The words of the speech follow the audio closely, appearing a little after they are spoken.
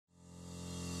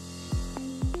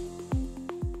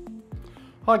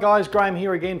Hi guys, Graham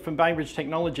here again from Bainbridge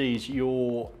Technologies,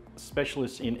 your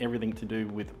specialist in everything to do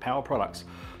with power products.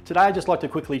 Today I'd just like to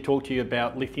quickly talk to you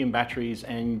about lithium batteries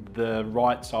and the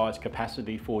right size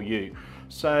capacity for you.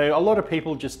 So a lot of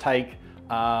people just take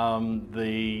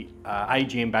the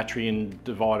AGM battery and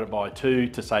divide it by 2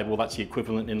 to say, well, that's the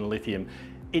equivalent in lithium.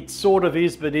 It sort of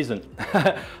is, but isn't.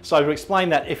 So to explain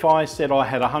that, if I said I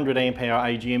had a 100 amp hour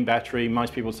AGM battery,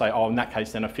 most people say, oh, in that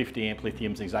case, then a 50 amp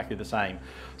lithium is exactly the same.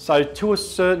 So to a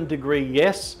certain degree,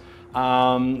 yes,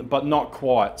 but not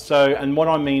quite. So, and what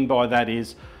I mean by that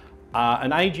is,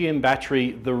 an AGM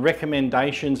battery, the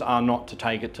recommendations are not to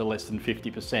take it to less than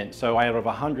 50%. So out of a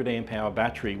 100 amp hour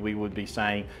battery, we would be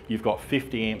saying you've got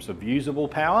 50 amps of usable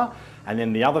power, and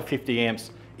then the other 50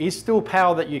 amps is still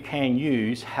power that you can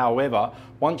use. However,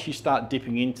 once you start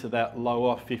dipping into that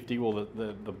lower 50 or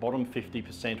the bottom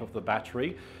 50% of the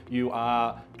battery, you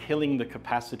are killing the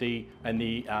capacity and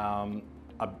the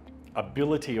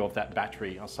ability of that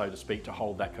battery, so to speak, to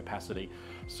hold that capacity.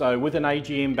 So with an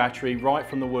AGM battery, right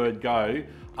from the word go,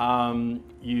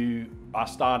 you are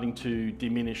starting to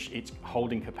diminish its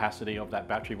holding capacity of that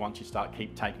battery once you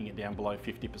keep taking it down below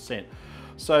 50%.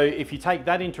 So if you take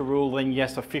that into rule, then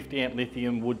yes, a 50 amp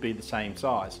lithium would be the same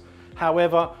size.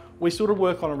 However, we sort of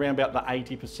work on around about the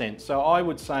 80%. So I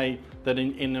would say that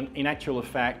in actual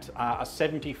fact, a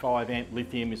 75 amp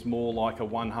lithium is more like a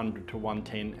 100 to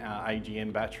 110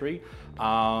 AGM battery.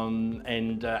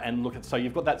 And look at, so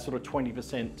you've got that sort of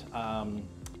 20%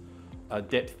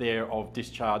 depth there of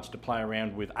discharge to play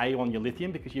around with on your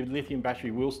lithium, because your lithium battery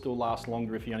will still last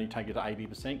longer if you only take it to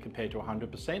 80% compared to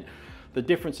 100%. The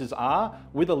differences are,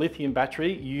 with a lithium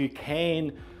battery, you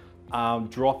can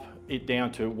drop it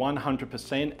down to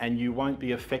 100% and you won't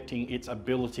be affecting its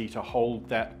ability to hold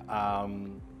that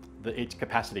its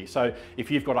capacity. So if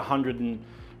you've got 100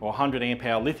 amp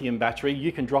hour lithium battery,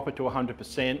 you can drop it to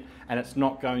 100% and it's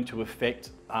not going to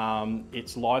affect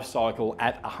its life cycle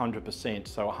at 100%,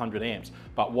 so 100 amps.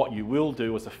 But what you will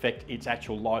do is affect its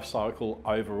actual life cycle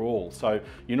overall. So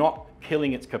you're not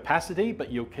killing its capacity, but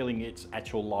you're killing its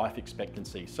actual life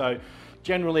expectancy. So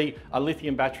generally, a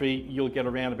lithium battery, you'll get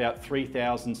around about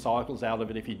 3,000 cycles out of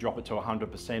it if you drop it to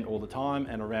 100% all the time,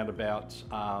 and around about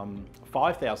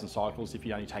 5,000 cycles if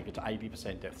you only take it to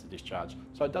 80% depth of discharge.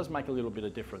 So it does make a little bit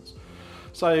of difference.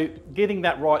 So getting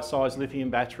that right size lithium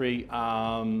battery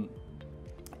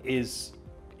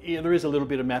there is a little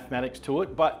bit of mathematics to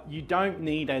it, but you don't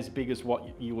need as big as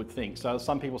what you would think. So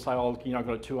some people say, oh, you know, I've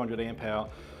got a 200 amp hour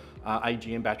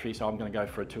AGM battery, so I'm going to go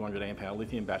for a 200 amp hour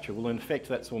lithium battery. Well, in effect,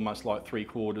 that's almost like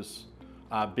 3/4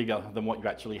 bigger than what you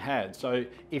actually had. So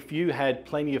if you had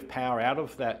plenty of power out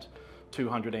of that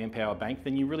 200 amp hour bank,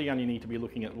 then you really only need to be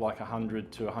looking at like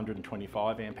 100 to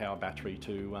 125 amp hour battery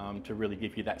to really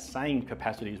give you that same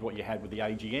capacity as what you had with the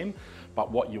AGM,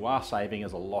 but what you are saving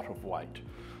is a lot of weight.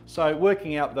 So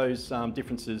working out those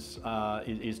differences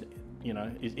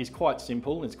is quite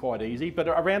simple, it's quite easy, but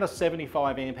around a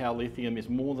 75 amp hour lithium is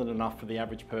more than enough for the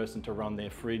average person to run their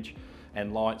fridge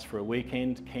and lights for a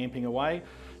weekend camping away.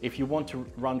 If you want to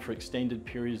run for extended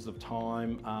periods of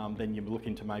time, then you look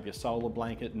into maybe a solar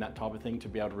blanket and that type of thing to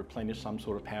be able to replenish some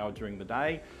sort of power during the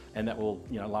day, and that will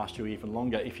last you even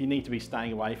longer. If you need to be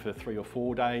staying away for 3 or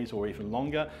 4 days or even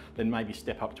longer, then maybe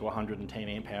step up to 110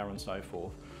 amp hour and so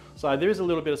forth. So there is a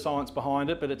little bit of science behind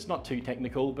it, but it's not too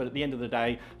technical. But at the end of the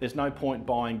day, there's no point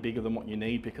buying bigger than what you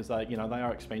need, because they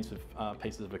are expensive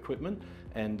pieces of equipment,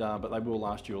 but they will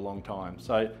last you a long time.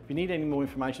 So if you need any more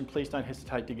information, please don't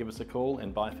hesitate to give us a call,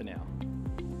 and bye for now.